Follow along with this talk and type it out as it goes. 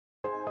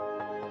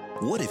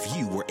What if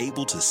you were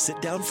able to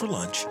sit down for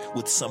lunch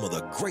with some of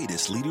the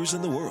greatest leaders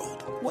in the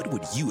world? What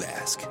would you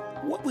ask?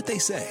 What would they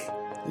say?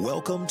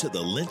 Welcome to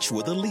the Lynch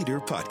with a Leader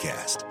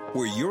podcast,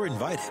 where you're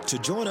invited to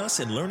join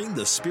us in learning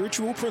the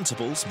spiritual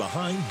principles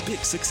behind big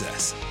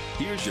success.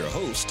 Here's your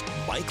host,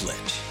 Mike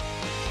Lynch.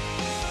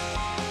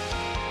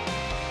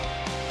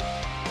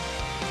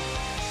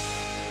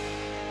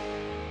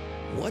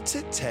 What's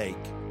it take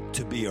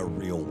to be a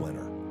real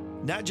winner?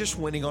 Not just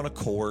winning on a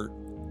court,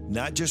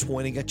 not just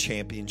winning a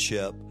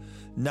championship,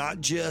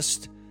 not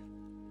just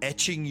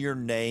etching your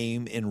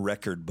name in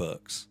record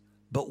books,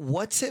 but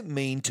what's it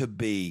mean to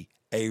be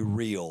a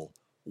real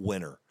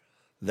winner?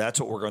 That's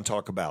what we're going to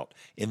talk about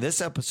in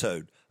this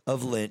episode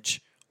of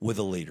Lynch with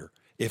a Leader.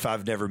 If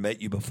I've never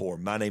met you before,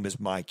 my name is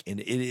Mike, and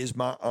it is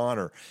my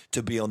honor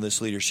to be on this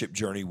leadership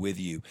journey with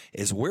you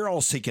as we're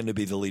all seeking to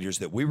be the leaders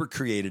that we were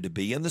created to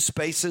be in the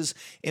spaces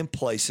and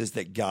places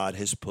that God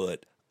has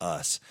put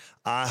us.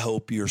 I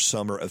hope your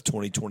summer of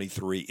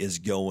 2023 is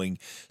going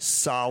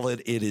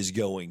solid. It is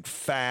going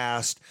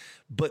fast,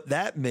 but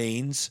that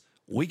means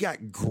we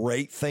got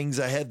great things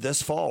ahead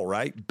this fall,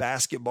 right?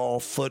 Basketball,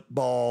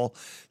 football,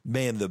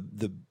 man,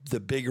 the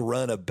big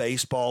run of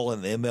baseball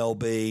and the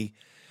MLB.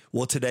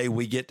 Well, today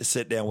we get to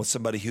sit down with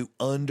somebody who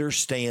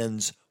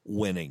understands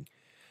winning.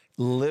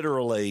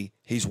 Literally,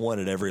 he's won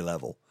at every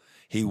level.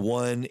 He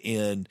won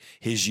in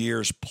his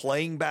years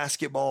playing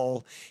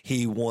basketball.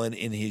 He won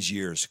in his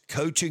years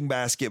coaching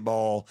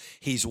basketball.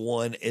 He's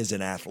won as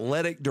an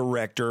athletic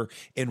director.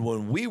 And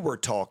when we were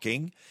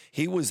talking,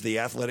 he was the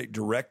athletic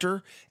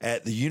director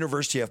at the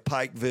University of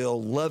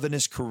Pikeville, loving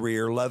his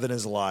career, loving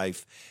his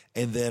life.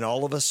 And then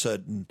all of a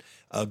sudden,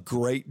 a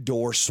great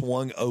door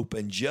swung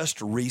open just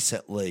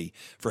recently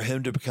for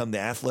him to become the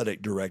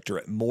athletic director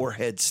at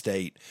Morehead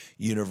State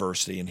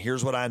University. And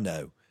here's what I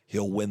know.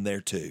 He'll win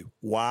there too.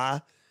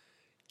 Why?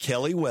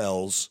 Kelly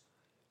Wells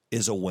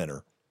is a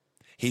winner.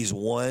 He's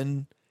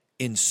won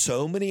in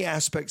so many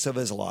aspects of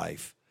his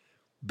life,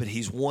 but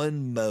he's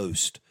won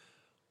most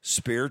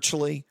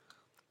spiritually,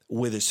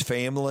 with his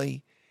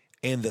family,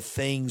 and the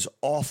things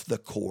off the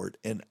court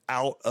and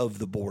out of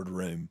the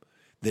boardroom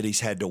that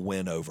he's had to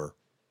win over.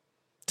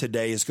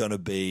 Today is going to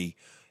be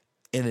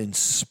an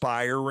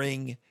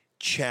inspiring,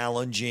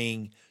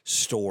 challenging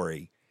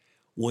story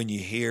when you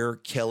hear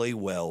Kelly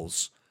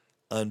Wells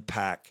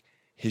unpack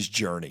his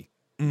journey.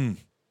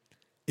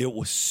 It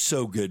was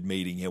so good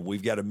meeting him.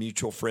 We've got a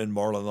mutual friend,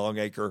 Marlon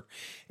Longacre,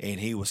 and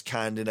he was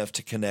kind enough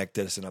to connect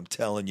us. And I'm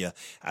telling you,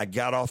 I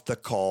got off the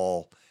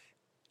call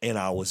and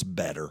I was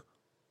better.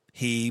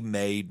 He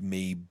made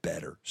me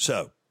better.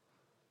 So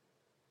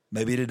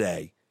maybe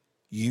today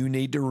you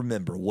need to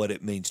remember what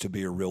it means to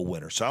be a real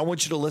winner. So I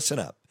want you to listen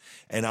up,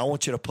 and I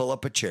want you to pull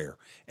up a chair,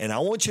 and I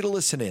want you to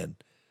listen in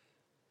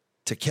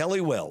to Kelly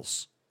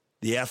Wells,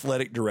 the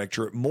athletic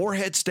director at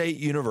Morehead State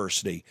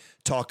University,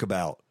 talk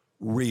about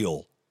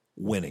real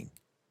winning.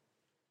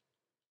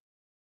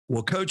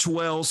 Well, Coach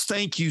Wells,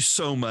 thank you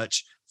so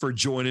much for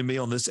joining me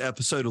on this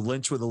episode of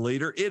Lynch with a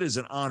Leader. It is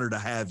an honor to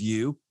have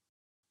you.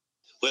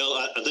 Well,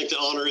 I think the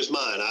honor is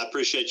mine. I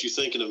appreciate you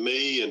thinking of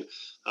me, and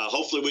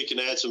hopefully we can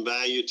add some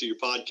value to your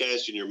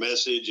podcast and your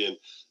message, and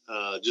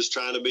just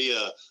trying to be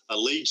a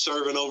lead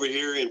servant over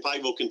here in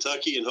Pikeville,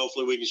 Kentucky, and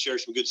hopefully we can share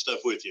some good stuff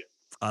with you.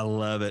 I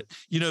love it.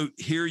 You know,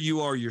 here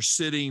you are, you're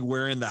sitting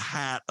wearing the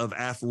hat of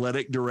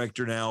athletic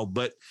director now,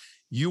 but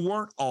you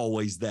weren't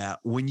always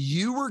that. When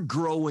you were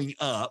growing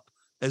up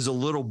as a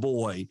little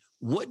boy,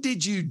 what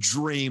did you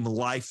dream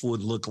life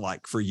would look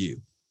like for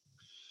you?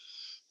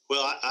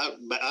 Well,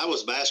 I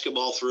was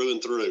basketball through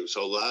and through.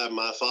 So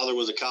my father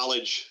was a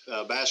college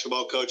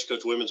basketball coach,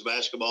 coached women's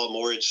basketball at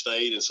Morehead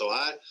State. And so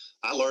I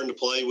learned to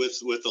play with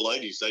the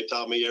ladies. They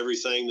taught me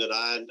everything that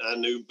I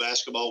knew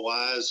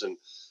basketball-wise, and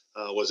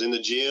was in the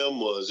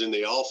gym, was in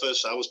the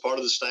office. I was part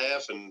of the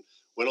staff and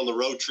went on the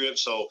road trip.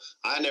 So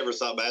I never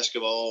thought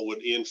basketball would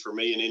end for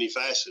me in any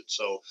facet.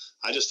 So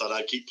I just thought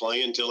I'd keep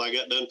playing until I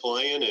got done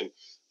playing. And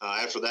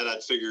after that,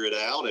 I'd figure it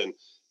out. And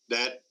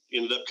that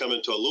ended up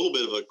coming to a little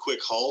bit of a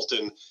quick halt.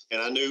 And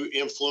I knew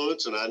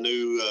influence and I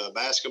knew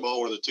basketball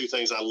were the two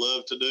things I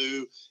loved to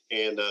do,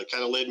 and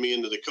kind of led me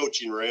into the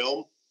coaching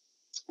realm,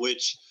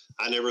 which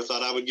I never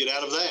thought I would get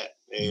out of that.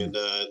 And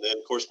then,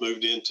 of course,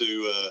 moved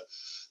into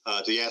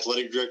the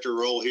athletic director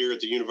role here at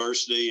the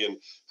university, and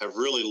have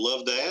really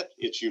loved that.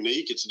 It's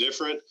unique, it's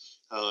different,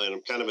 and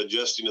I'm kind of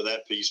adjusting to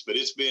that piece. But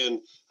it's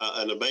been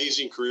an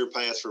amazing career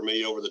path for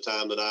me over the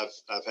time that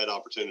I've had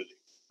opportunity.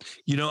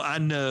 You know, I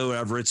know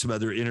I've read some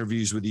other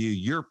interviews with you.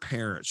 Your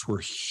parents were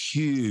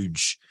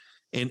huge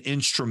and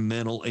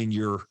instrumental in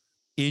your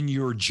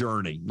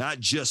journey,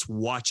 not just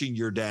watching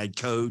your dad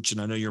coach.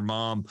 And I know your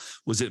mom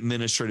was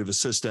administrative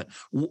assistant.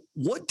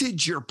 What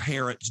did your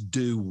parents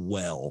do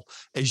well?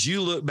 As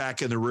you look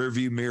back in the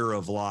rearview mirror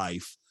of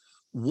life,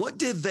 what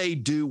did they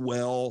do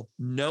well,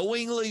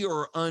 knowingly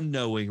or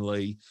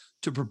unknowingly,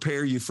 to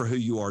prepare you for who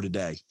you are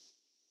today?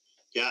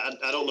 Yeah,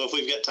 I don't know if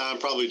we've got time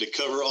probably to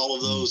cover all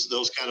of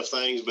those kind of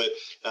things, but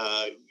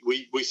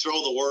we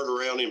throw the word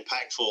around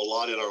impactful a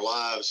lot in our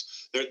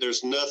lives.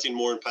 There's nothing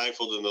more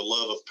impactful than the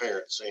love of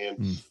parents.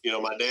 And,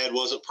 my dad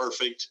wasn't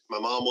perfect. My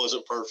mom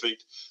wasn't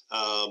perfect,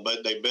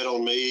 but they bet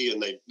on me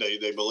and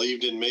they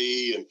believed in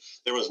me. And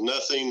there was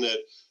nothing that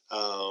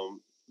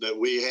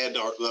we had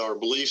our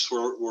beliefs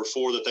were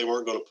for that they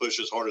weren't going to push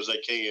as hard as they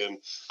can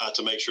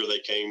to make sure they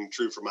came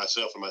true for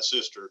myself and my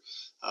sister.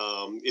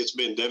 It's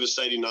been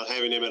devastating not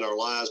having them in our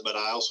lives, but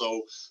I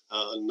also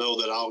know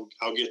that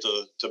I'll get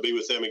to be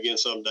with them again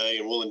someday,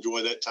 and we'll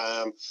enjoy that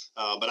time.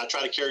 But I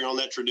try to carry on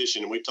that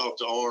tradition, and we talk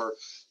to our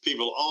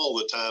people all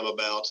the time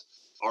about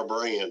our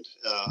brand.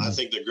 I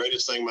think the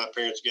greatest thing my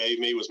parents gave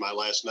me was my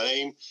last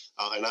name,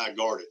 and I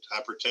guard it.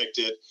 I protect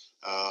it.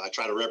 I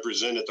try to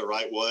represent it the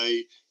right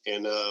way,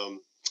 and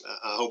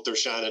I hope they're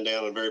shining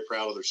down and very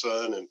proud of their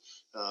son, and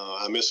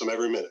I miss them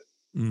every minute.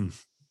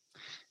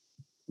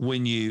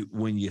 When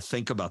you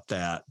think about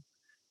that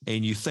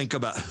and you think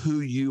about who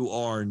you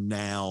are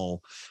now,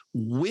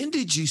 when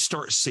did you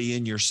start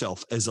seeing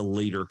yourself as a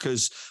leader?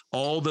 Because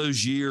all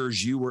those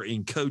years you were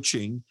in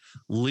coaching,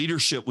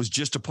 leadership was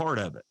just a part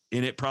of it.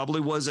 And it probably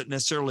wasn't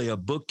necessarily a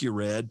book you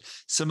read.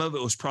 Some of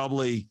it was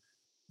probably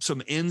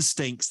some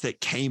instincts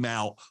that came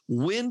out.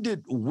 When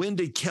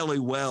did Kelly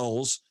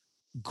Wells,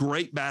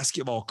 great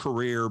basketball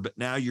career, but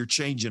now you're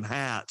changing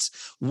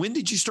hats, when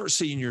did you start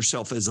seeing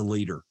yourself as a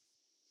leader?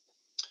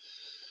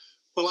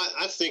 Well,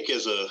 I think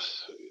as a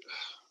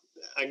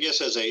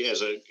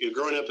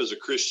growing up as a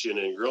Christian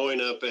and growing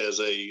up as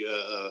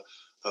a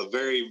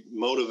very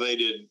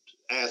motivated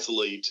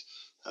athlete,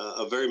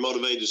 a very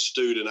motivated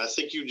student, I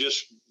think you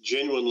just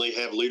genuinely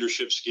have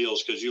leadership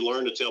skills because you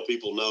learn to tell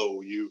people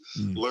no. You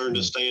learn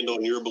to stand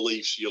on your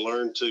beliefs. You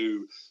learn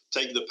to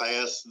take the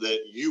path that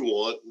you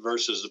want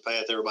versus the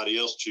path everybody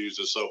else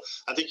chooses. So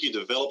I think you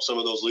develop some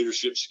of those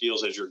leadership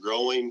skills as you're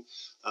growing.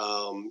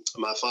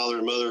 My father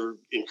and mother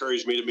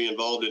encouraged me to be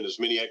involved in as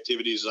many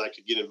activities as I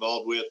could get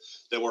involved with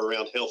that were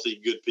around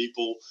healthy, good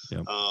people.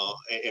 Yep.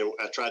 And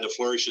I tried to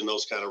flourish in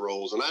those kind of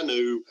roles. And I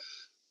knew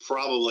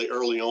probably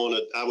early on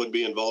that I would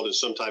be involved in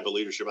some type of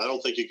leadership. I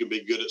don't think you can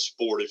be good at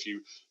sport if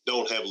you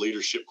don't have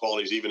leadership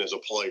qualities, even as a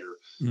player.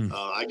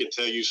 I can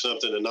tell you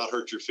something and not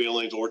hurt your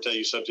feelings, or tell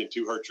you something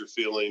to hurt your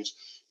feelings.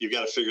 You've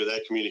got to figure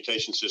that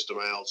communication system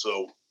out.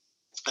 So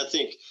I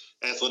think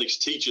athletics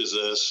teaches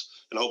us,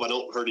 and I hope I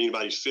don't hurt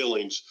anybody's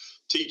feelings,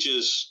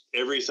 teaches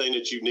everything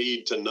that you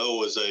need to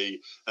know as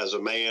a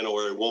man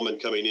or a woman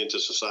coming into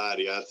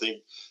society. I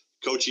think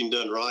coaching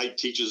done right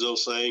teaches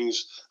those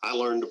things. I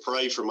learned to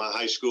pray from my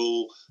high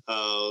school,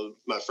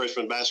 my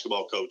freshman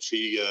basketball coach.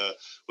 He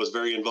was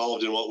very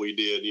involved in what we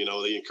did.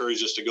 They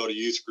encouraged us to go to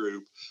youth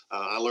group.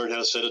 I learned how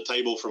to set a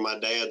table from my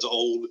dad's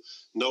old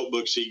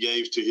notebooks he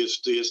gave to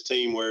his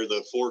team where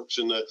the forks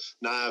and the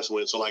knives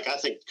went. So, I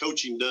think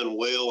coaching done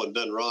well and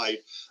done right,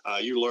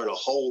 you learn a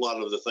whole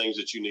lot of the things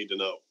that you need to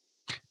know.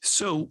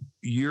 So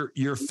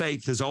your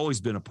faith has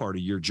always been a part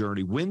of your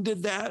journey. When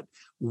did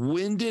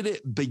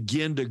it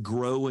begin to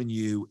grow in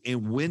you,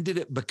 and when did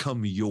it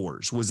become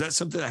yours? Was that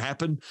something that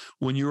happened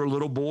when you were a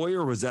little boy,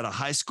 or was that a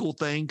high school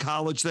thing,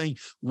 college thing?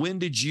 When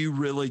did you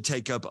really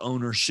take up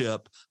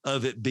ownership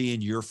of it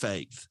being your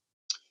faith?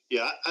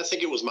 Yeah, I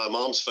think it was my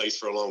mom's faith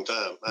for a long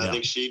time. I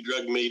think she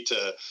drugged me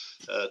to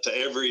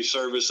every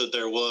service that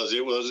there was.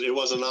 It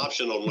was an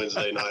option on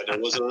Wednesday night.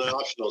 It wasn't an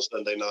option on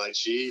Sunday night.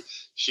 She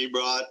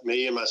brought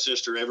me and my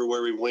sister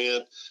everywhere we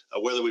went,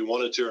 whether we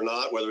wanted to or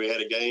not, whether we had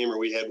a game or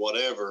we had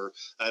whatever.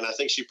 And I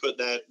think she put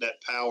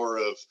that power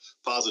of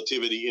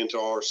positivity into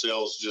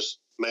ourselves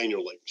just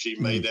manually. She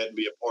made that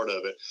be a part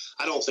of it.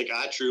 I don't think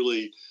I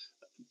truly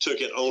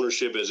took it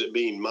ownership as it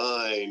being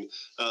mine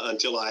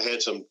until I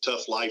had some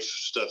tough life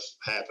stuff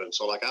happen.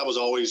 So I was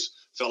always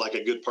felt like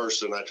a good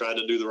person. I tried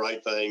to do the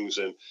right things,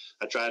 and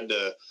I tried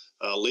to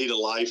lead a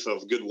life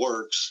of good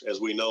works.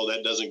 As we know,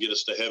 that doesn't get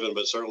us to heaven,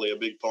 but certainly a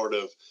big part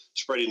of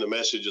spreading the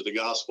message of the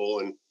gospel.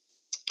 And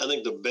I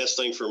think the best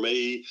thing for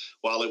me,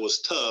 while it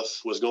was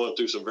tough, was going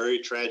through some very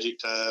tragic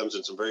times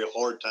and some very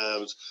hard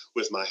times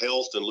with my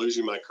health and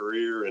losing my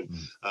career, and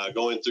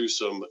going through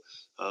some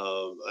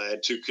I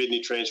had 2 kidney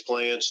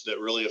transplants that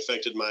really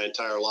affected my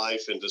entire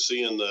life, and to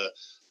seeing the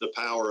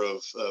power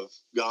of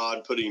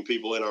God putting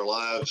people in our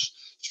lives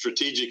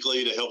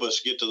strategically to help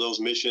us get to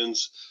those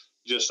missions.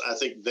 I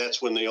think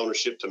that's when the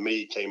ownership to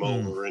me came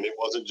over, and it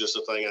wasn't just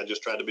a thing. I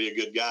just tried to be a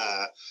good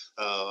guy.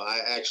 I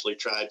actually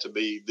tried to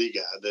be the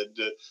guy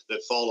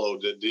that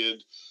followed, that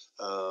did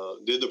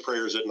the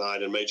prayers at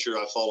night and made sure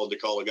I followed the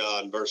call of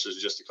God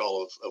versus just the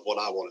call of what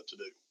I wanted to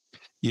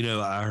do.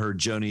 I heard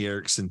Joni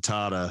Eareckson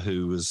Tada,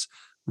 who was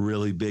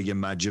really big in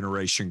my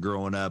generation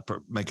growing up,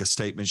 make a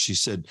statement. She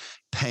said,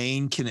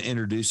 pain can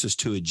introduce us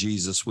to a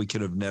Jesus we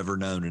could have never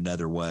known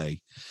another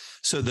way.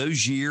 So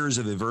those years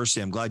of adversity,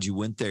 I'm glad you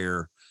went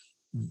there.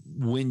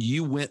 When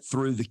you went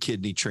through the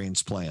kidney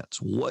transplants,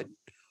 what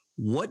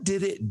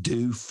did it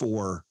do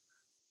for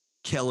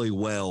Kelly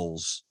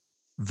Wells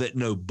that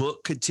no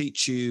book could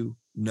teach you,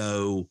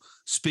 no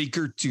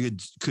speaker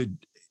could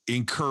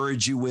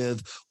encourage you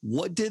with?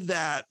 What did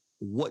that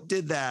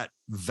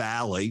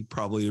valley,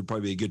 probably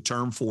would be a good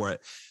term for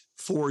it,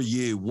 for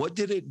you? What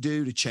did it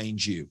do to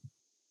change you?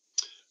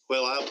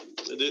 Well, I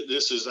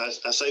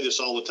say this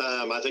all the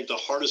time. I think the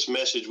hardest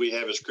message we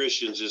have as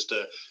Christians is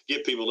to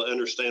get people to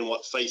understand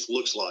what faith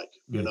looks like.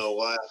 You know,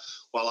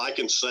 while I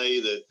can say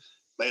that,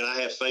 man,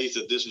 I have faith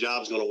that this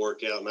job's going to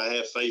work out, and I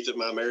have faith that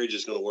my marriage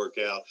is going to work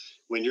out.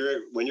 When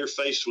you're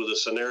faced with a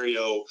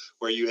scenario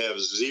where you have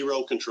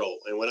zero control,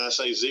 and when I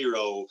say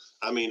zero,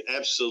 I mean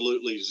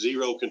absolutely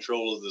zero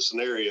control of the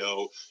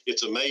scenario,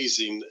 it's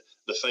amazing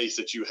the faith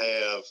that you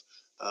have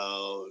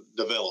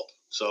develop.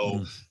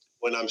 So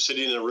when I'm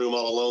sitting in a room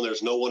all alone,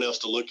 there's no one else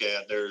to look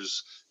at.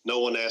 There's no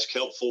one to ask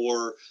help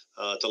for,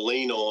 to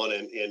lean on.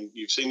 And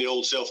you've seen the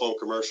old cell phone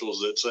commercials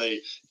that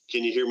say,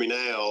 "Can you hear me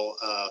now?"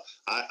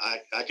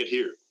 I could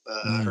hear.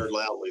 I heard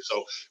loudly.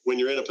 So when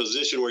you're in a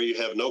position where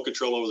you have no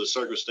control over the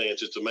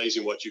circumstance, it's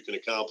amazing what you can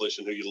accomplish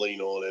and who you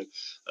lean on. And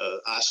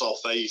I saw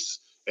faith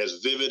as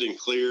vivid and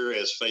clear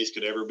as faith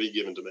could ever be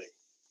given to me.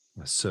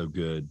 That's so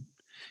good.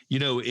 You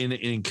know,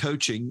 in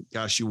coaching,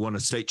 gosh, you won a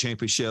state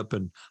championship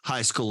in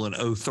high school in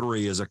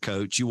 2003 as a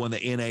coach. You won the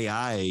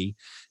NAIA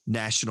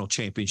national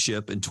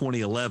championship in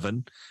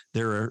 2011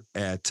 there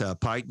at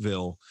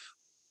Pikeville.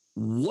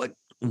 What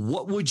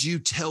would you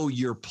tell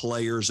your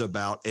players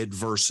about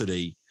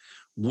adversity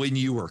when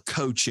you were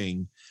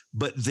coaching,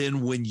 but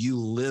then when you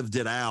lived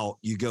it out,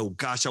 you go,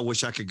 gosh, I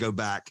wish I could go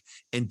back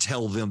and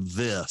tell them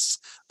this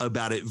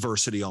about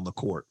adversity on the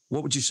court?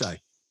 What would you say?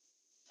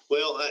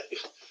 Well,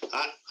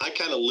 I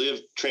kind of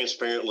lived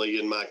transparently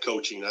in my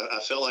coaching. I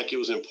felt like it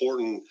was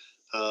important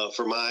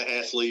for my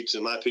athletes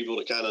and my people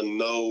to kind of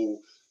know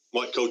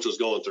what coach was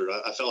going through.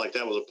 I felt like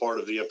that was a part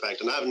of the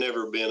impact. And I've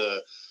never been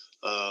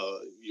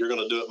you're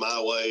going to do it my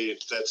way.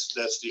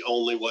 That's the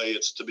only way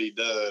it's to be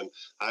done.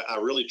 I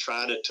really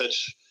try to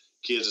touch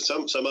kids,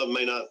 and some of them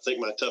may not think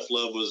my tough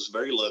love was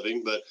very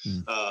loving, but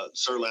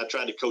certainly I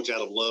tried to coach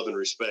out of love and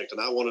respect.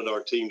 And I wanted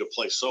our team to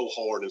play so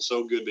hard and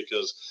so good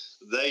because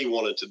they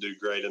wanted to do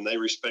great and they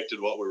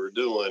respected what we were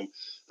doing.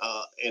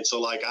 And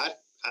so like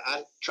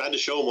I tried to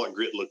show them what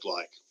grit looked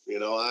like. You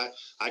know,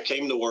 I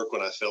came to work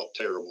when I felt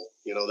terrible.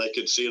 You know, they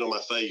could see it on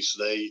my face.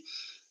 They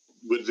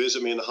would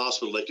visit me in the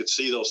hospital. They could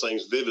see those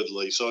things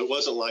vividly. So it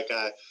wasn't like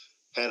I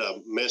had a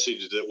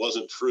message that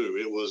wasn't true.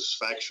 It was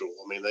factual.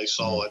 I mean, they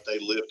saw it, they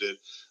lived it.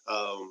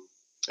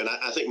 And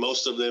I think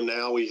most of them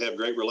now, we have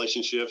great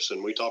relationships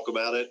and we talk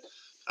about it.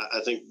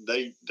 I think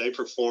they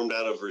performed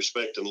out of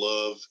respect and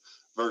love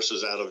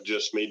versus out of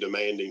just me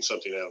demanding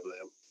something out of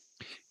them.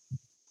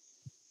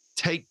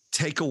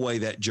 Take away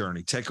that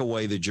journey. Take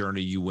away the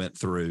journey you went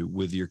through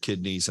with your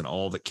kidneys and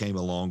all that came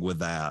along with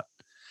that.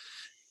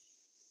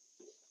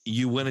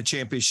 You win a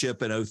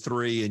championship in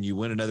 2003 and you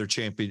win another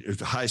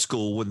high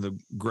school, win the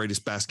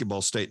greatest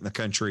basketball state in the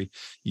country,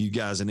 you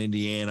guys in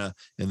Indiana,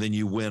 and then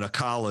you win a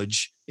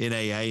college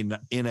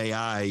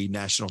NAIA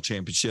national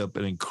championship,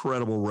 an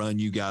incredible run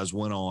you guys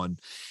went on,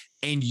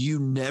 and you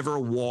never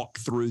walked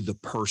through the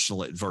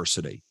personal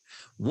adversity.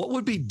 What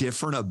would be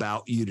different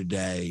about you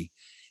today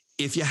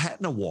if you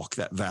hadn't walked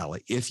that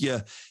valley?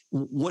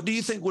 What do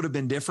you think would have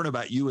been different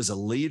about you as a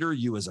leader,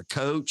 you as a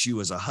coach,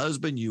 you as a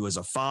husband, you as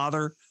a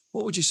father?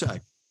 What would you say?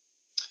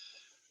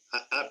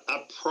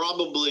 I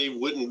probably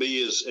wouldn't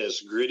be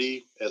as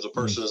gritty as a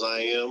person as I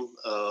am.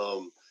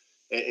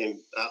 And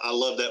I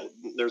love that.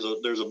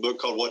 There's a book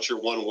called What's Your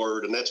One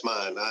Word? And that's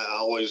mine.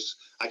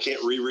 I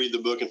can't reread the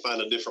book and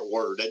find a different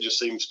word. That just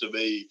seems to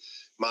be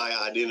my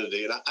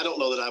identity. And I don't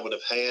know that I would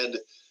have had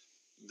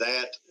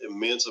that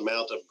immense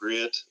amount of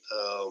grit.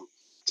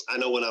 I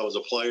know when I was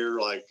a player,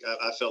 like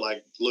I felt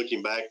like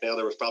looking back now,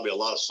 there was probably a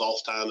lot of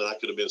soft time that I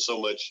could have been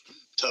so much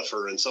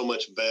tougher and so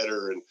much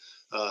better. And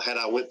had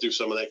I went through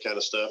some of that kind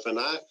of stuff. And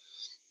I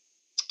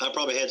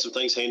probably had some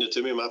things handed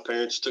to me. My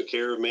parents took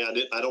care of me.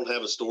 I don't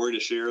have a story to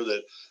share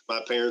that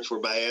my parents were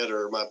bad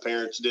or my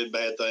parents did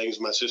bad things.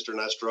 My sister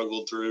and I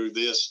struggled through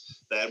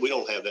this, that. We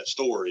don't have that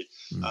story.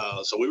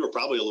 So we were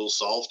probably a little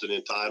soft and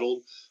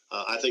entitled.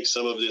 I think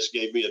some of this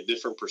gave me a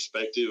different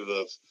perspective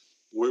of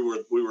we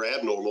were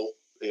abnormal.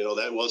 You know,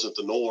 that wasn't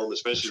the norm,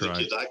 especially the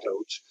kids I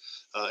coach.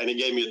 And it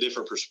gave me a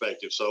different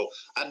perspective. So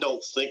I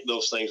don't think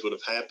those things would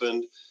have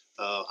happened.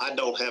 I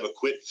don't have a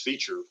quit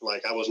feature.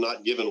 Like I was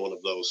not given one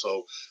of those.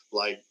 So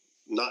like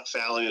not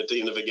fouling at the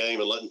end of a game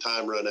and letting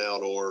time run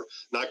out or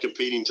not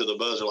competing to the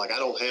buzzer. Like I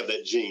don't have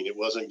that gene. It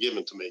wasn't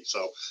given to me.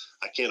 So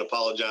I can't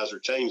apologize or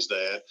change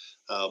that.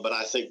 But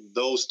I think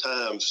those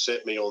times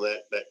set me on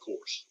that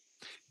course.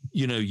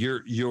 You know,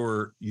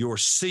 your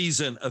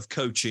season of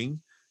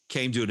coaching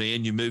came to an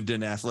end. You moved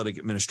into athletic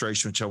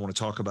administration, which I want to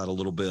talk about a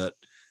little bit.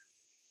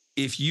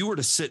 If you were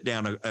to sit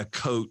down a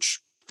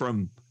coach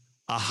from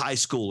a high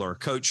school or a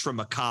coach from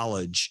a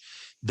college,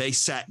 they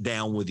sat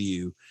down with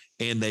you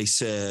and they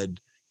said,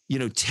 you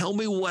know, tell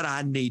me what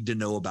I need to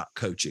know about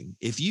coaching.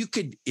 If you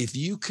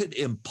could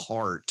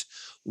impart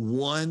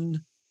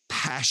one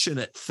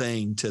passionate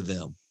thing to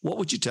them, what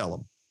would you tell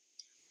them?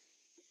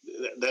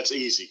 that's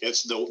easy.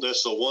 That's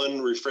the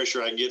one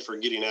refresher I get for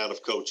getting out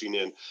of coaching.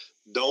 And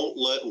don't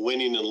let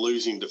winning and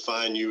losing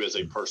define you as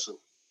a person.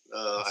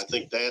 I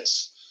think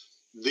that's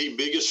the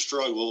biggest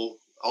struggle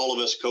all of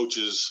us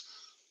coaches,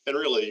 and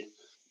really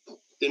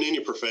in any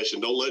profession.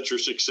 Don't let your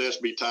success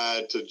be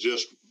tied to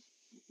just,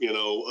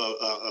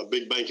 a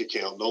big bank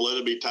account. Don't let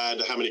it be tied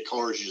to how many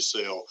cars you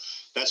sell.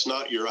 That's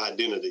not your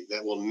identity.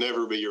 That will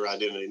never be your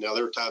identity. Now,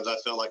 there were times I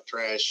felt like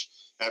trash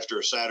after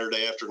a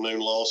Saturday afternoon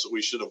loss that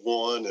we should have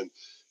won. And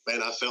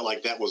man, I felt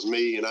like that was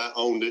me, and I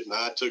owned it, and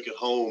I took it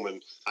home,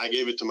 and I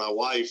gave it to my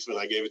wife, and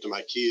I gave it to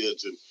my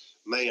kids. And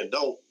man,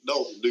 don't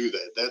do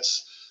that.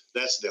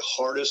 That's the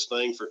hardest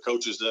thing for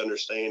coaches to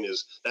understand,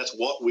 is that's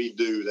what we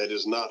do. That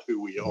is not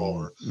who we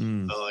are.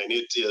 And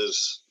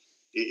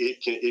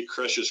it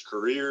crushes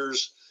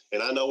careers.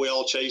 And I know we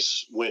all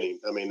chase winning.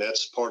 I mean,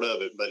 that's part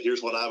of it. But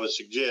here's what I would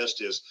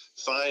suggest is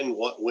find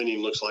what winning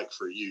looks like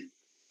for you.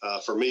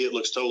 For me, it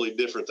looks totally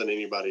different than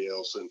anybody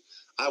else. And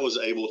I was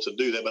able to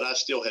do that, but I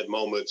still had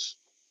moments.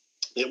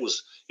 It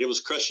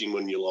was crushing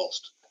when you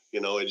lost.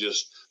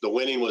 The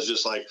winning was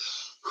just like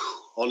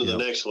on to the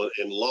next one,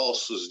 and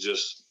loss was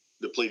just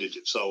depleted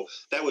you. So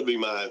that would be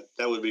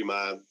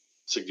my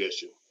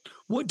suggestion.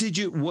 What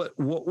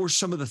were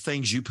some of the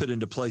things you put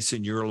into place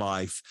in your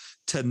life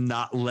to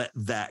not let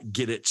that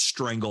get its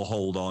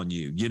stranglehold on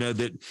you?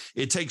 That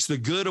it takes the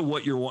good of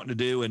what you're wanting to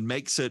do and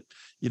makes it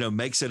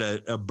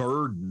a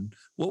burden.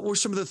 What were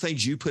some of the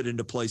things you put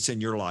into place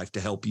in your life to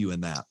help you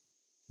in that?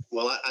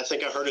 Well, I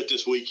think I heard it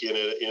this weekend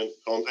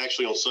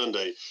on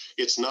Sunday.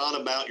 It's not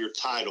about your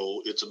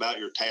title. It's about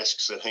your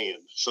tasks at hand.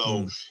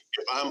 So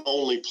if I'm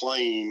only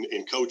playing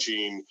and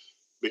coaching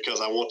because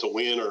I want to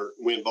win or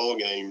win ball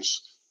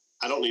games,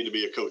 I don't need to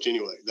be a coach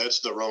anyway.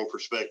 That's the wrong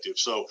perspective.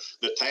 So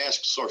the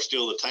tasks are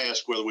still the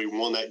task, whether we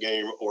won that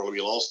game or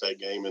we lost that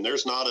game. And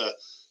there's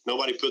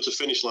nobody puts a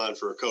finish line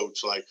for a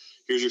coach. Like,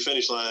 here's your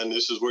finish line.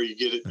 This is where you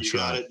get it. That's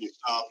got it. You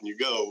stop and you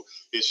go.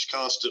 It's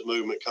constant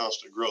movement,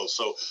 constant growth.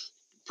 So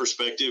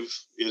perspective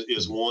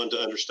is one to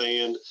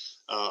understand.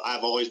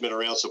 I've always been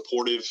around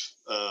supportive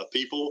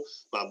people.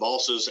 My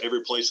bosses,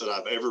 every place that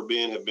I've ever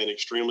been, have been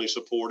extremely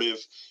supportive.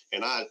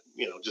 And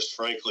just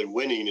frankly,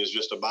 winning is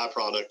just a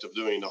byproduct of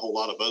doing a whole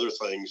lot of other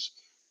things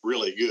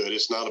really good.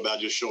 It's not about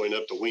just showing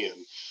up to win.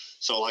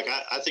 So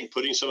I think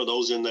putting some of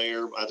those in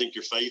there, I think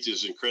your faith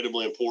is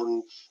incredibly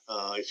important.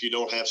 If you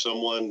don't have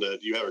someone that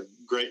you have a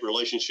great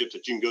relationship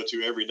that you can go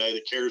to every day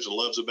that cares and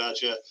loves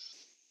about you,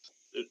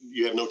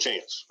 you have no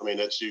chance. I mean,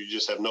 you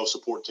just have no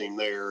support team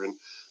there. And,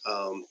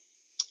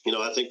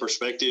 I think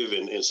perspective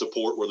and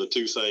support were the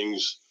two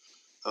things.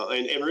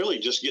 And really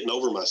just getting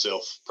over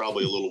myself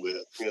probably a little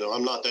bit.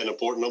 I'm not that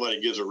important.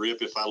 Nobody gives a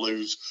rip if I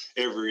lose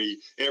every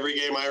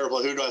game I ever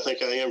play. Who do I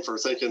think I am for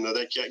thinking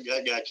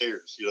that guy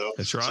cares?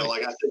 That's right. So I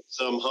think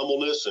some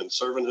humbleness and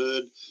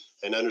servanthood,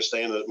 and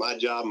understand that my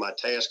job, my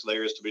task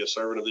there is to be a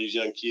servant of these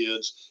young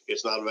kids.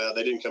 It's not about,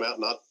 they didn't come out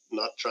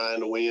not trying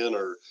to win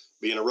or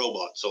being a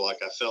robot. So I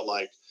felt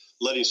like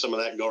letting some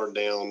of that guard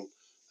down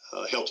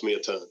helped me a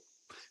ton.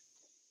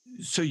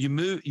 So you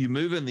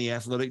move in the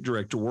athletic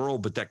director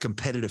world, but that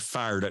competitive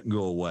fire doesn't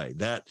go away.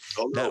 That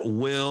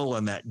will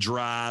and that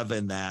drive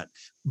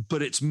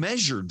but it's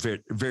measured very,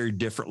 very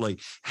differently.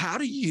 How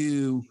do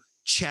you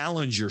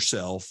challenge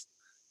yourself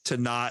to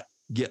not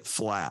get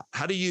flat?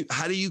 How do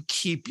you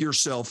keep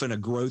yourself in a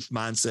growth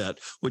mindset,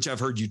 which I've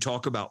heard you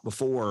talk about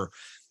before,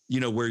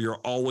 where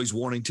you're always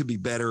wanting to be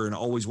better and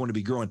always want to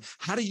be growing?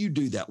 How do you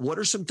do that? What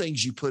are some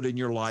things you put in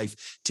your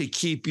life to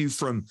keep you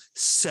from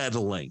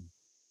settling?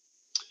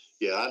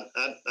 Yeah,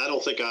 I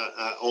don't think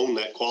I own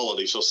that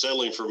quality. So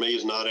settling for me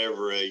is not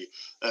ever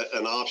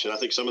an option. I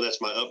think some of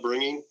that's my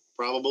upbringing,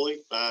 probably.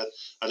 I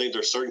think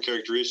there's certain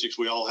characteristics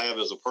we all have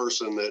as a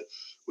person that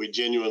we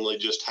genuinely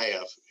just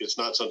have. It's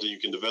not something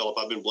you can develop.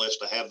 I've been blessed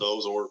to have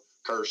those, or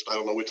cursed. I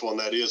don't know which one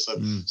that is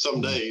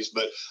some days.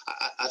 But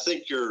I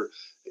think your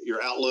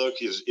outlook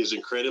is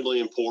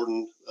incredibly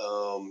important.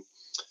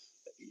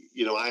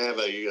 I have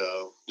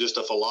just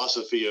a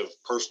philosophy of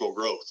personal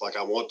growth. Like,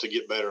 I want to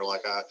get better.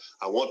 Like,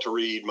 I want to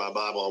read my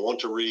Bible. I want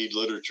to read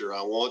literature.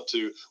 I want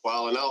to,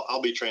 and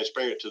I'll be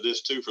transparent to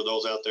this too, for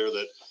those out there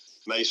that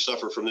may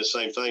suffer from this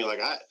same thing.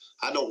 Like,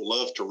 I don't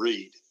love to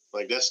read.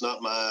 Like, that's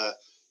not my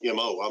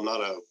MO. I'm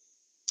not a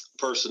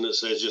person that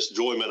says just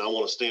enjoyment, I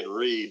want to stand and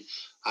read.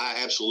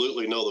 I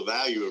absolutely know the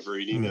value of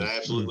reading, and I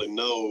absolutely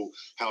know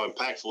how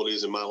impactful it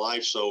is in my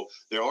life. So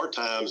there are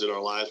times in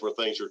our lives where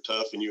things are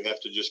tough and you have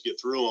to just get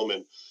through them.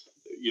 And,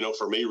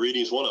 for me,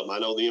 reading is one of them. I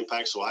know the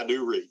impact, so I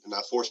do read, and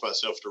I force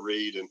myself to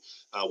read. And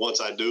once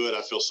I do it,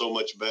 I feel so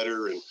much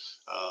better, and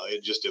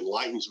it just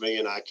enlightens me,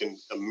 and I can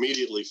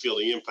immediately feel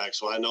the impact.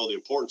 So I know the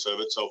importance of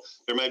it. So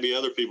there may be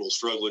other people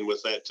struggling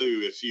with that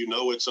too. If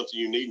it's something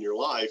you need in your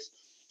life,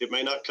 it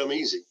may not come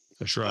easy.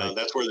 That's right.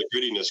 That's where the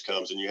grittiness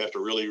comes, and you have to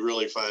really,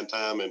 really find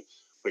time. And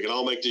we can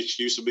all make the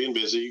excuse of being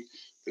busy.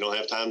 We don't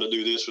have time to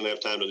do this. We don't have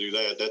time to do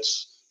that.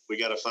 We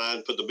got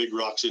to put the big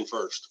rocks in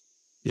first.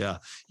 Yeah.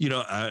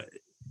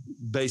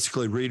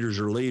 Basically, readers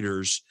are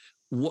leaders.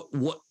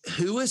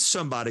 who is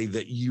somebody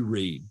that you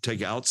read,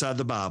 take outside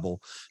the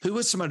Bible, who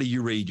is somebody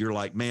you read, you're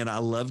like, man, I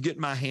love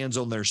getting my hands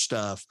on their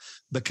stuff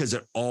because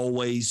it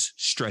always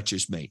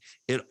stretches me.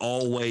 It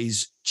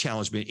always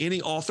challenged me.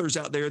 Any authors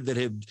out there that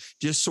have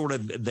just sort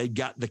of, they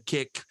got the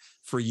kick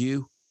for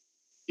you?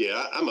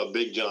 Yeah, I'm a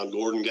big John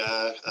Gordon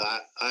guy. I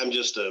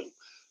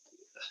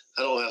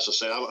don't know how to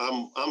say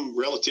it. I'm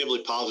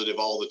relatively positive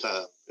all the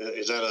time.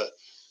 Is that a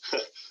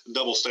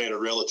double standard?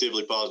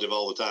 Relatively positive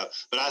all the time.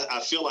 But I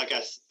feel like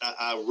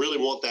I really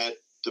want that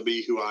to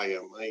be who I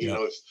am. You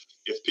know,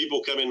 if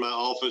people come in my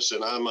office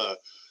and I'm a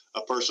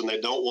person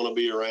they don't want to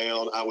be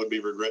around, I would be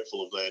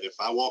regretful of that. If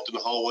I walked in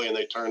the hallway and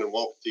they turned and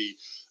walked the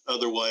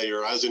other way,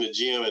 or I was in a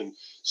gym and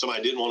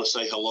somebody didn't want to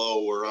say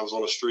hello, or I was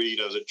on the street,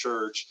 I was at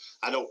church,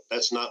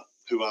 that's not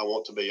who I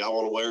want to be. I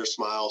want to wear a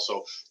smile.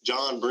 So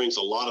John brings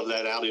a lot of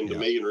that out into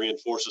me and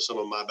reinforces some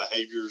of my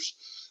behaviors.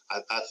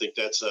 I think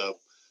that's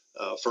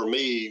for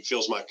me,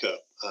 fills my cup.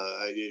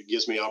 It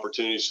gives me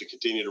opportunities to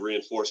continue to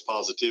reinforce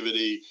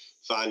positivity,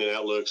 finding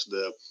outlooks.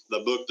 The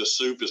book, The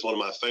Soup, is one of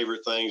my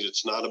favorite things.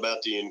 It's not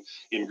about the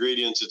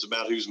ingredients. It's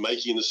about who's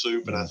making the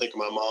soup. And I think of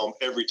my mom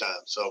every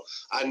time. So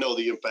I know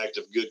the impact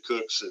of good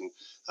cooks. And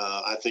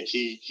I think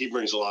he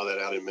brings a lot of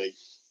that out in me.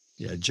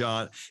 Yeah,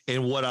 John.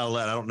 And what I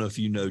don't know if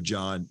you know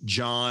John.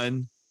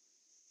 John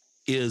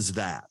is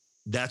that.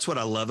 That's what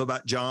I love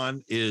about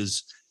John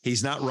is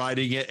he's not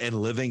writing it and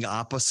living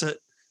opposite.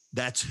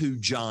 That's who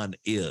John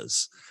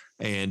is.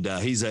 And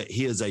he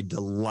is a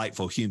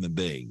delightful human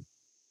being.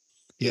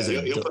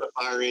 He'll put a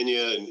fire in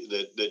you and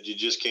that you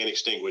just can't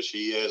extinguish.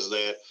 He has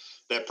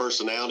that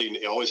personality, and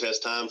he always has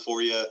time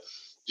for you.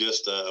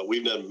 Just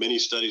we've done many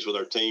studies with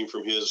our team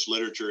from his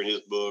literature and his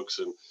books,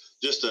 and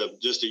just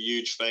a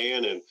huge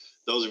fan. And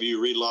those of you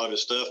who read a lot of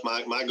his stuff,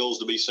 my goal is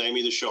to be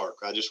Sammy the Shark.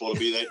 I just want to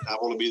be that. I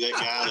want to be that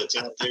guy that's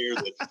out there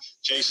that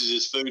chases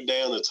his food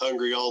down, that's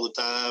hungry all the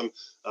time,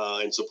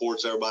 and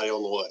supports everybody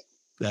on the way.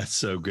 That's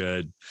so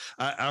good.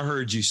 I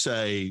heard you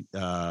say,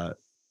 one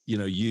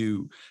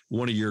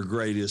of your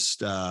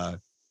greatest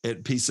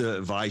piece of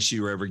advice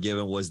you were ever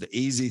given was the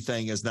easy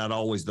thing is not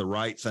always the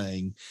right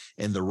thing,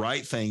 and the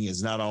right thing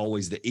is not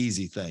always the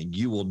easy thing.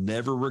 You will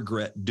never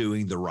regret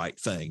doing the right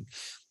thing.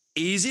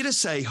 Easy to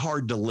say,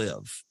 hard to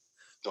live.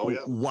 Oh, yeah.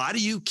 Why do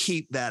you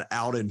keep that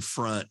out in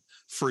front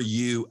for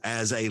you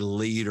as a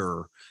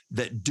leader,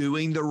 that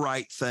doing the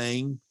right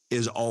thing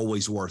is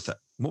always worth it?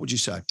 What would you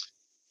say?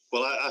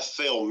 Well, I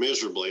fail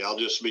miserably. I'll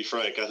just be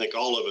frank. I think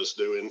all of us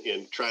do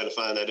in trying to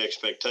find that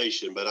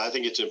expectation. But I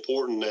think it's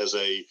important as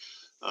a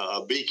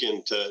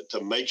beacon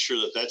to make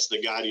sure that that's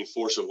the guiding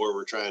force of where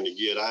we're trying to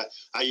get.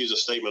 I use a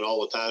statement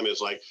all the time.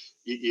 It's like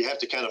you have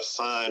to kind of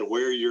find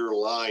where your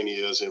line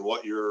is and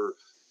what your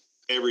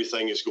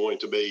everything is going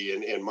to be.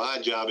 And my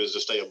job is to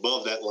stay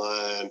above that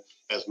line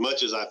as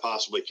much as I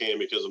possibly can,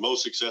 because the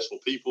most successful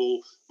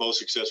people, most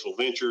successful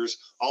ventures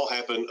all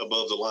happen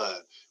above the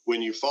line.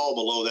 When you fall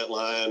below that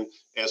line,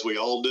 as we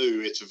all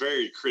do, it's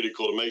very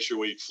critical to make sure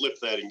we flip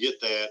that and get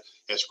that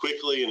as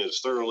quickly and as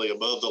thoroughly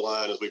above the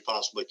line as we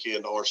possibly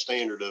can to our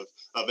standard of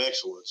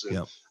excellence.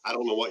 And I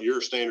don't know what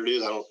your standard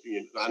is.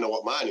 I know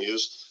what mine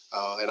is.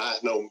 And I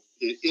know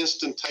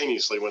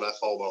instantaneously when I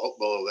fall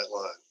below that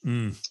line.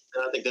 And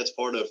I think that's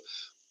part of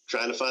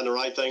trying to find the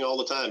right thing all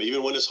the time,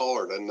 even when it's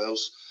hard. And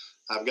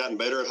I've gotten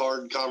better at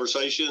hard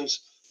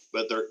conversations,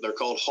 but they're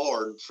called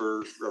hard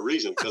for a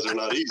reason, because they're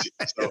not easy.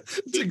 So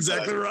that's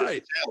exactly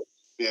right.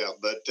 Yeah,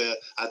 but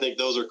I think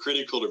those are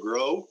critical to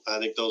grow. I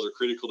think those are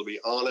critical to be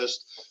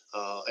honest.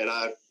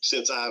 And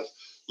since I've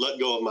let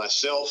go of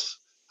myself,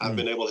 I've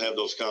been able to have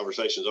those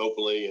conversations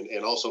openly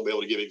and also be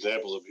able to give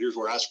examples of here's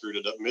where I screwed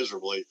it up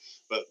miserably,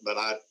 but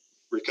I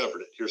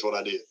recovered it. Here's what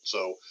I did.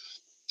 So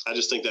I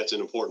just think that's an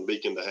important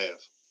beacon to have.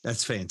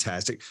 That's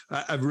fantastic.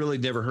 I've really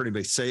never heard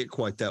anybody say it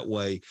quite that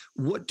way.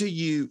 What do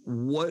you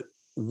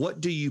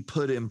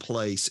put in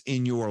place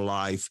in your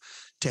life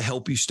to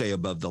help you stay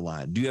above the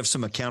line? Do you have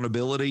some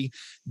accountability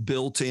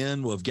built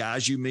in with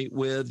guys you meet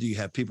with? Do you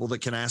have people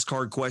that can ask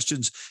hard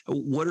questions?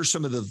 What are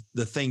some of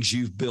the things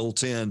you've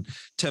built in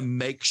to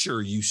make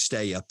sure you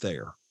stay up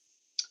there?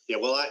 Yeah,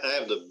 well, I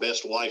have the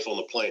best wife on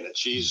the planet.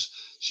 She's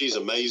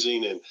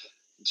amazing. And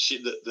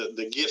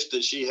the gift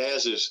that she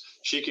has is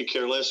she could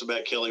care less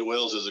about Kelly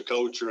Wells as a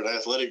coach or an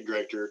athletic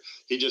director.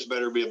 He just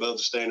better be above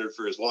the standard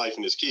for his wife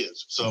and his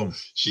kids. So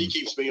she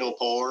keeps me on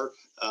par.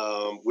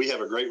 We have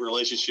a great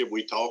relationship.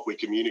 We talk, we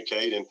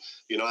communicate. And,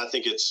 I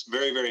think it's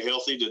very, very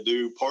healthy to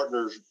do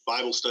partner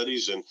Bible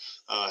studies and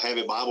have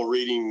a Bible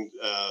reading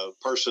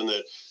person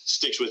that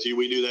sticks with you.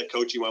 We do that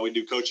coaching while we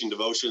do coaching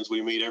devotions.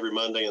 We meet every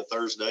Monday and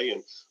Thursday,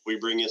 and we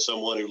bring in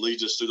someone who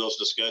leads us through those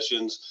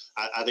discussions.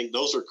 I think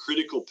those are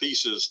critical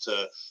pieces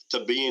to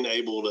being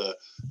able to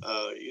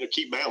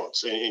keep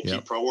balance and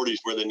keep priorities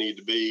where they need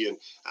to be. And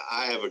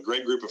I have a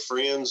great group of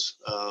friends.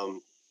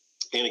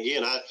 And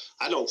again,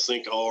 I don't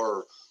think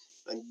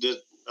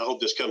I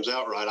hope this comes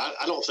out right.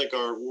 I don't think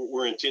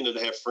we're intended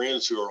to have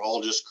friends who are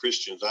all just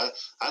Christians. I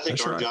think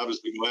That's our job is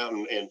to go out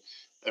and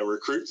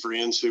recruit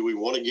friends who we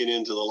want to get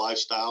into the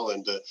lifestyle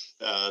and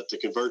to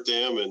convert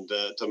them and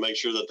to make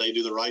sure that they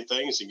do the right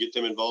things and get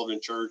them involved in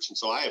church. And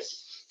so I have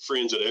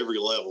friends at every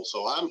level.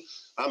 So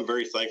I'm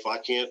very thankful. I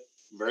can't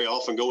very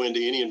often go into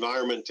any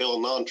environment and tell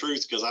a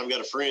non-truth because I've got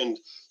a friend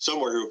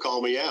somewhere who will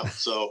call me out.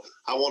 So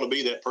I want to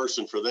be that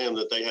person for them,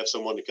 that they have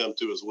someone to come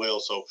to as well.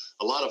 So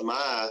a lot of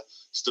my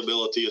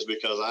stability is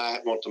because I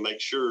want to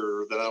make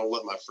sure that I don't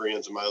let my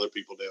friends and my other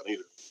people down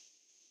either.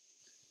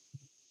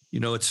 You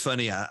know, it's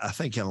funny. I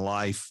think in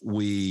life,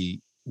 we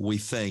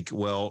think,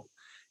 well,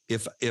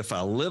 if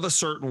I live a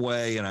certain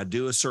way and I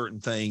do a certain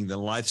thing, then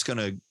life's going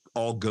to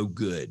all go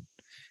good.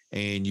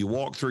 And you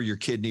walk through your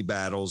kidney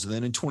battles. And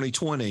then in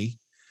 2020,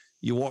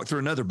 you walk through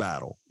another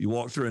battle. You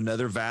walk through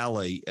another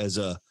valley as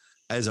a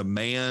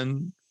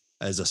man,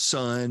 as a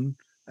son,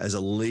 as a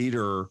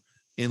leader,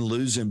 in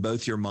losing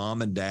both your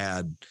mom and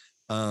dad.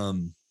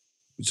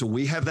 So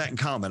we have that in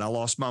common. I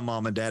lost my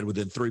mom and dad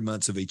within 3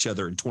 months of each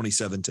other in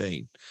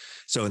 2017.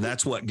 So, and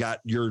that's what got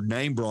your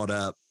name brought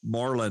up.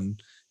 Marlon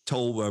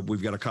told,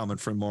 we've got a common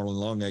friend, Marlon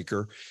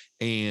Longacre,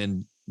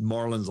 and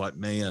Marlon's like,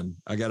 man,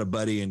 I got a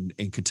buddy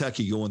in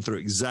Kentucky going through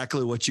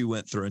exactly what you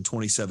went through in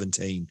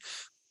 2017.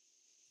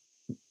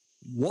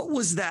 What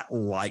was that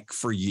like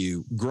for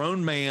you?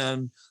 Grown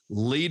man,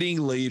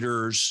 leading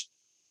leaders,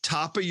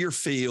 top of your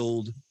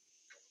field,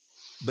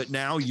 but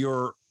now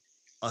you're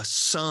a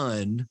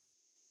son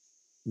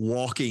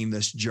walking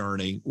this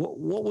journey.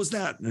 What was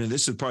that? And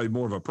this is probably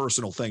more of a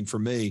personal thing for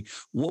me.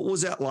 What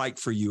was that like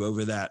for you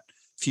over that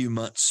few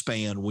months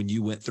span when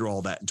you went through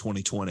all that in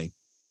 2020?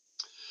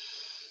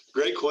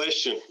 Great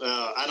question.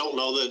 I don't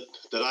know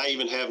that I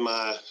even have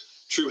my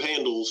true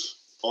handles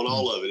on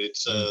all of it.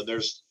 It's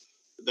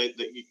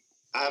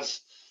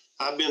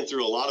I've been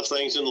through a lot of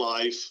things in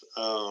life.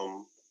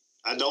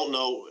 I don't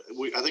know.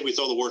 I think we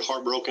throw the word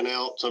heartbroken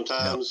out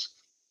sometimes.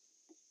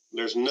 Yep.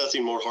 There's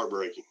nothing more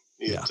heartbreaking.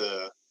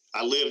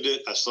 I lived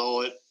it. I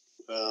saw it.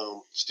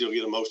 Still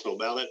get emotional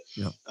about it.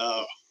 Yep.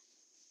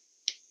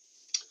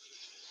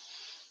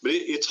 But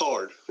it's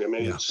hard. I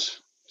mean, it's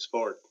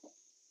hard.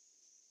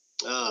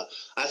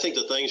 I think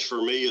the things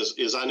for me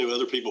is I knew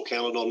other people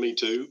counted on me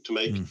too to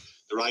make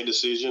the right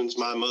decisions.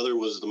 My mother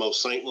was the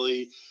most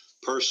saintly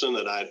person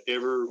that I'd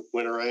ever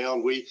went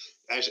around. We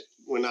actually,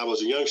 when I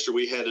was a youngster,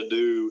 we had to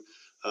do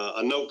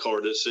a note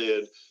card that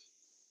said,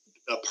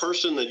 a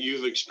person that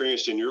you've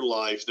experienced in your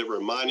life that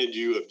reminded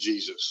you of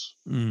Jesus.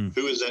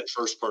 Who is that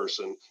first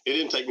person? It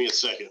didn't take me a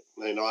second.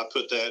 You know, I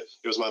put that,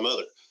 it was my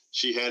mother.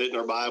 She had it in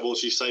her Bible.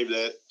 She saved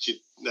that.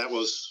 That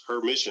was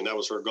her mission. That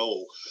was her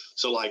goal.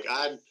 So like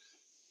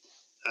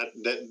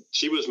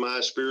she was my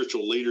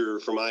spiritual leader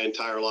for my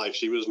entire life.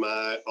 She was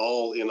my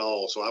all in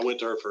all. So I went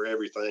to her for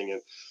everything.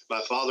 And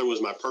my father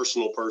was my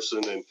personal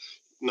person. And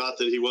not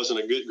that he wasn't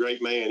a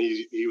great man.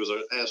 He was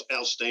an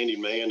outstanding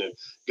man and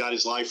got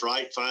his life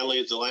right finally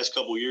at the last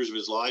couple of years of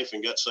his life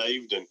and got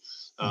saved. And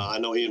I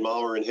know he and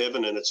Mom are in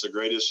heaven, and it's the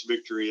greatest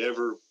victory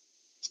ever.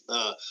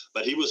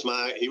 But he was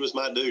my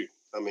dude.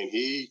 I mean,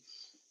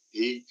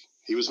 he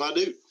was my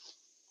dude.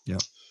 Yeah.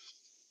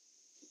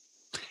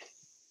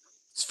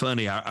 It's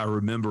funny. I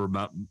remember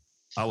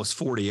I was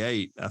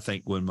 48, I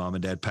think, when Mom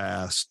and Dad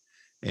passed,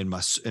 and my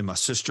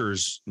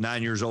sister's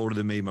 9 years older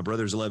than me. My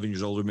brother's 11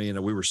 years older than me. And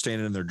we were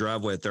standing in their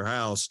driveway at their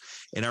house.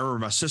 And I remember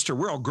my sister,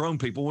 we're all grown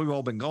people. We've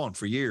all been gone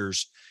for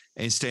years,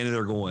 and standing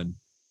there going,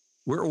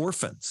 we're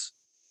orphans.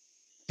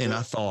 And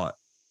I thought,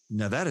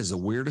 now that is the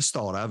weirdest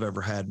thought I've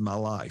ever had in my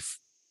life.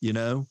 You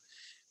know,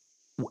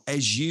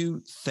 as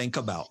you think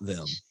about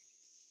them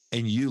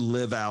and you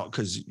live out,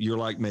 because you're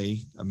like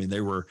me. I mean,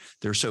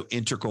 they're so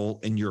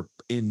integral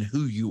in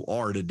who you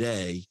are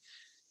today.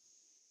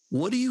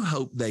 What do you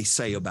hope they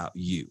say about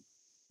you?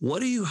 What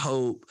do you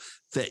hope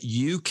that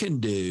you can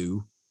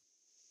do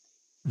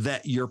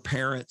that your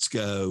parents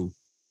go,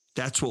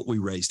 that's what we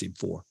raised him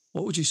for?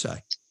 What would you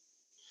say?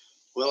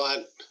 Well,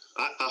 I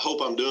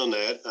hope I'm doing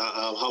that.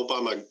 I hope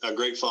I'm a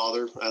great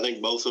father. I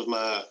think both of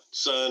my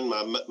son,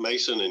 my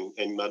Mason,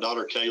 and my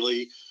daughter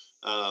Kaylee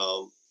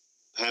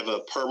have a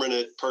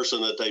permanent person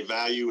that they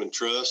value and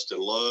trust and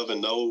love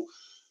and know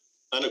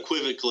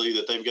unequivocally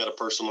that they've got a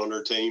person on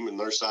their team and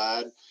their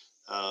side.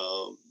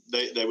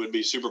 They would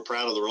be super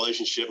proud of the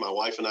relationship my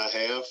wife and I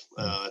have.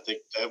 I think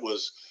that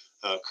was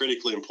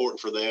critically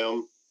important for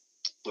them.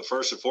 But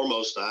first and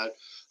foremost, I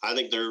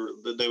think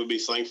they would be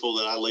thankful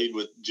that I lead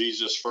with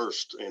Jesus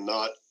first and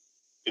not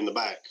in the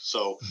back.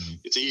 So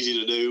it's easy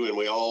to do, and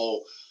we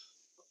all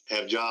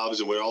have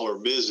jobs and we all are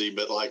busy.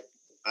 But like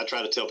I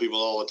try to tell people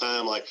all the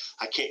time, like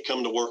I can't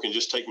come to work and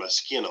just take my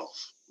skin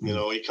off. You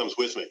know, it comes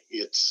with me.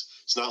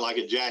 It's not like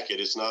a jacket.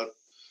 It's not.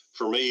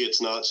 For me,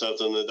 it's not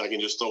something that I can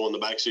just throw in the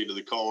backseat of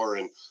the car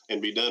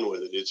and be done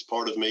with it. It's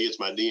part of me.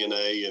 It's my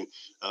DNA, and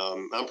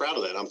I'm proud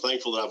of that. I'm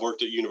thankful that I've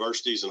worked at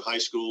universities and high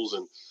schools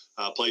and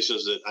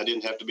places that I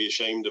didn't have to be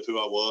ashamed of who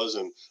I was,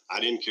 and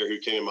I didn't care who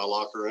came in my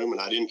locker room, and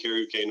I didn't care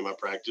who came to my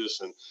practice,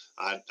 and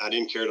I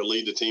didn't care to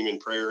lead the team in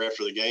prayer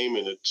after the game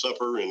and at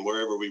supper and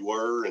wherever we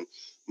were, and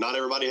not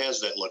everybody has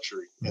that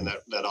luxury and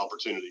that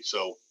opportunity.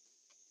 So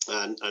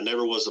I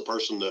never was the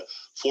person to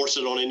force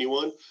it on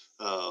anyone,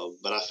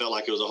 but I felt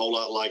like it was a whole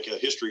lot like a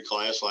history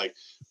class. Like,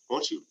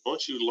 why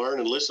don't you learn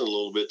and listen a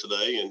little bit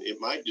today, and it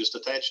might just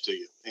attach to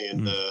you,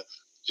 and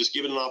just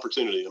give it an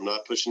opportunity. I'm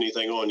not pushing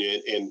anything on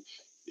you, and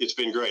it's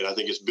been great. I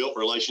think it's built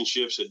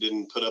relationships. It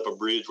didn't put up a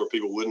bridge where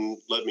people wouldn't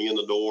let me in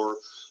the door,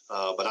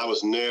 but I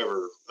was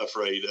never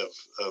afraid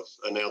of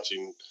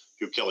announcing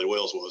who Kelly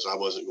Wells was. I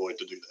wasn't going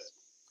to do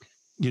that.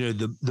 You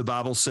know, the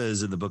Bible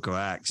says in the book of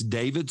Acts,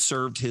 David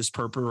served his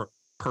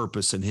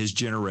purpose in his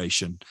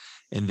generation,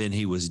 and then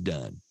he was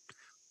done.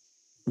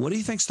 What do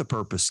you think's the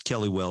purpose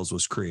Kelly Wells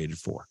was created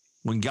for?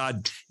 When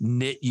God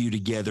knit you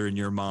together in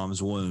your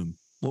mom's womb,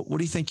 what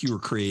do you think you were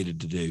created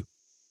to do?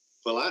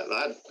 Well,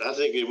 I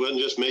think it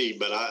wasn't just me,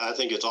 but I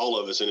think it's all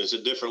of us, and it's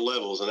at different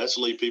levels, and that's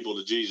to lead people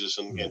to Jesus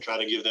and try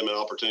to give them an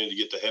opportunity to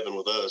get to heaven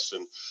with us.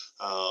 And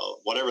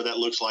whatever that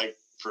looks like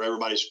for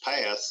everybody's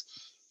path,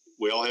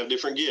 we all have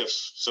different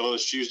gifts. Some of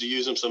us choose to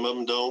use them, some of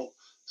them don't.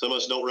 Some of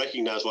us don't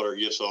recognize what our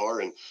gifts are,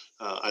 and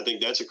I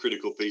think that's a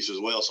critical piece as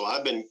well. So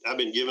I've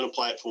been given a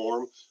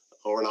platform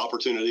or an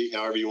opportunity,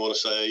 however you want to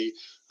say,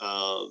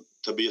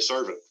 to be a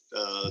servant,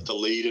 to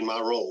lead in my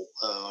role.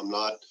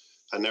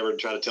 I never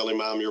try to tell him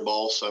I'm your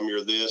boss, I'm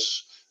your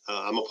this.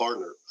 I'm a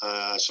partner.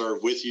 I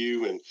serve with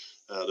you, and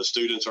the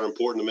students are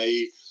important to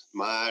me.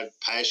 My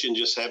passion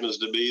just happens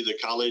to be the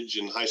college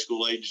and high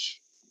school age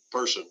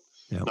person.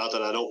 Yep. Not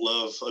that I don't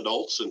love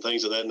adults and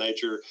things of that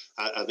nature.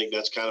 I think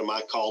that's kind of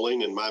my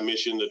calling and my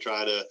mission, to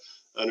try to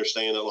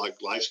understand that, like,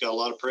 life's got a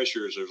lot of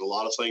pressures. There's a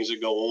lot of things that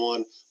go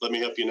on. Let me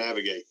help you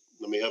navigate.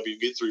 Let me help you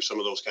get through some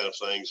of those kind of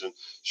things and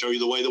show you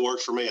the way that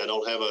works for me. I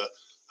don't have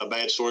a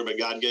bad story, but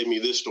God gave me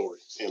this story,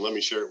 and let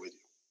me share it with you.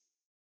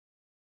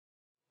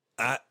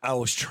 I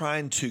was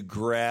trying to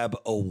grab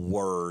a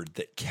word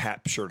that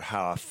captured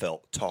how I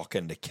felt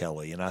talking to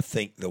Kelly, and I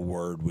think the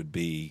word would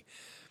be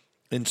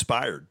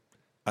inspired.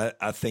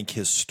 I think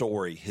his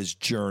story, his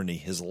journey,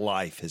 his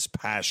life, his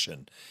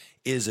passion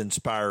is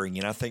inspiring,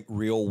 and I think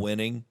real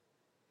winning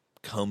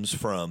comes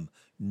from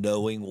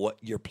knowing what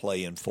you're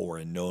playing for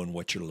and knowing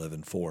what you're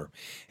living for.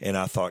 And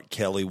I thought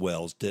Kelly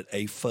Wells did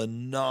a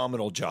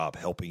phenomenal job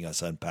helping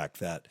us unpack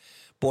that.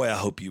 Boy, I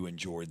hope you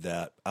enjoyed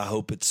that. I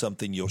hope it's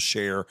something you'll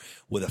share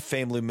with a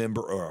family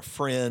member or a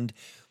friend.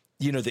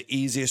 You know, the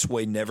easiest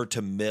way never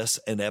to miss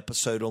an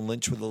episode on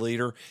Lynch with a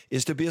Leader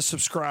is to be a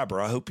subscriber.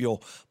 I hope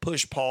you'll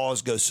push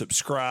pause, go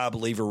subscribe,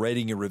 leave a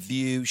rating and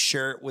review,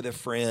 share it with a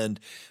friend,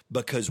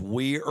 because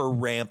we are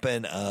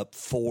ramping up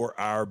for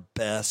our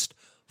best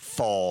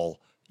fall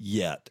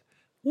yet.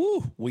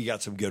 Woo, we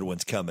got some good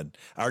ones coming.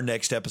 Our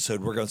next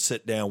episode, we're going to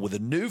sit down with a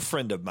new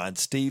friend of mine,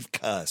 Steve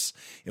Cuss,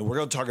 and we're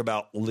going to talk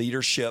about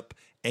leadership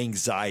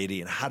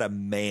anxiety and how to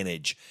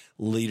manage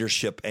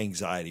leadership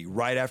anxiety.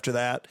 Right after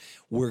that,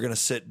 we're going to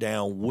sit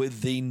down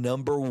with the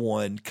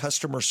 #1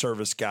 customer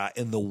service guy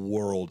in the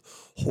world,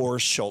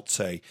 Horst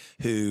Schulze,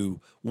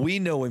 who we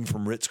know him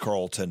from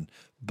Ritz-Carlton,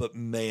 but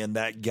man,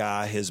 that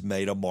guy has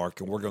made a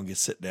mark, and we're going to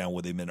sit down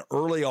with him in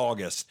early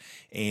August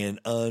and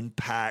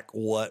unpack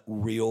what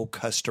real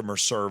customer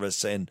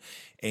service and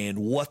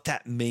what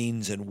that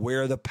means and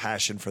where the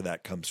passion for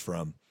that comes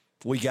from.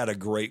 We got a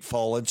great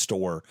fall in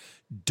store.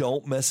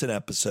 Don't miss an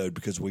episode,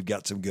 because we've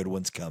got some good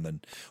ones coming.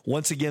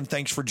 Once again,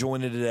 thanks for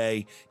joining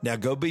today. Now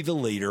go be the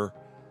leader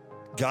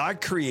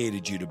God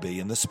created you to be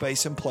in the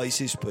space and place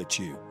He's put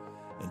you.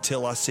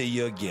 Until I see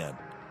you again,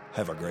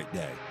 have a great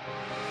day.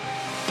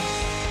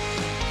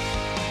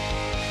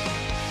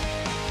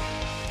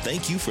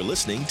 Thank you for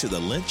listening to the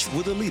Lynch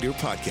with a Leader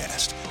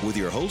podcast with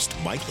your host,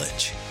 Mike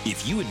Lynch.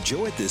 If you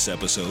enjoyed this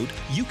episode,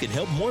 you can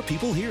help more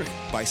people hear it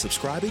by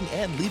subscribing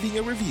and leaving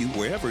a review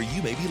wherever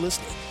you may be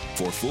listening.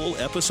 For full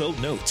episode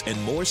notes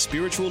and more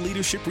spiritual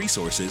leadership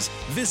resources,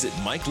 visit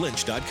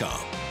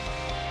MikeLynch.com.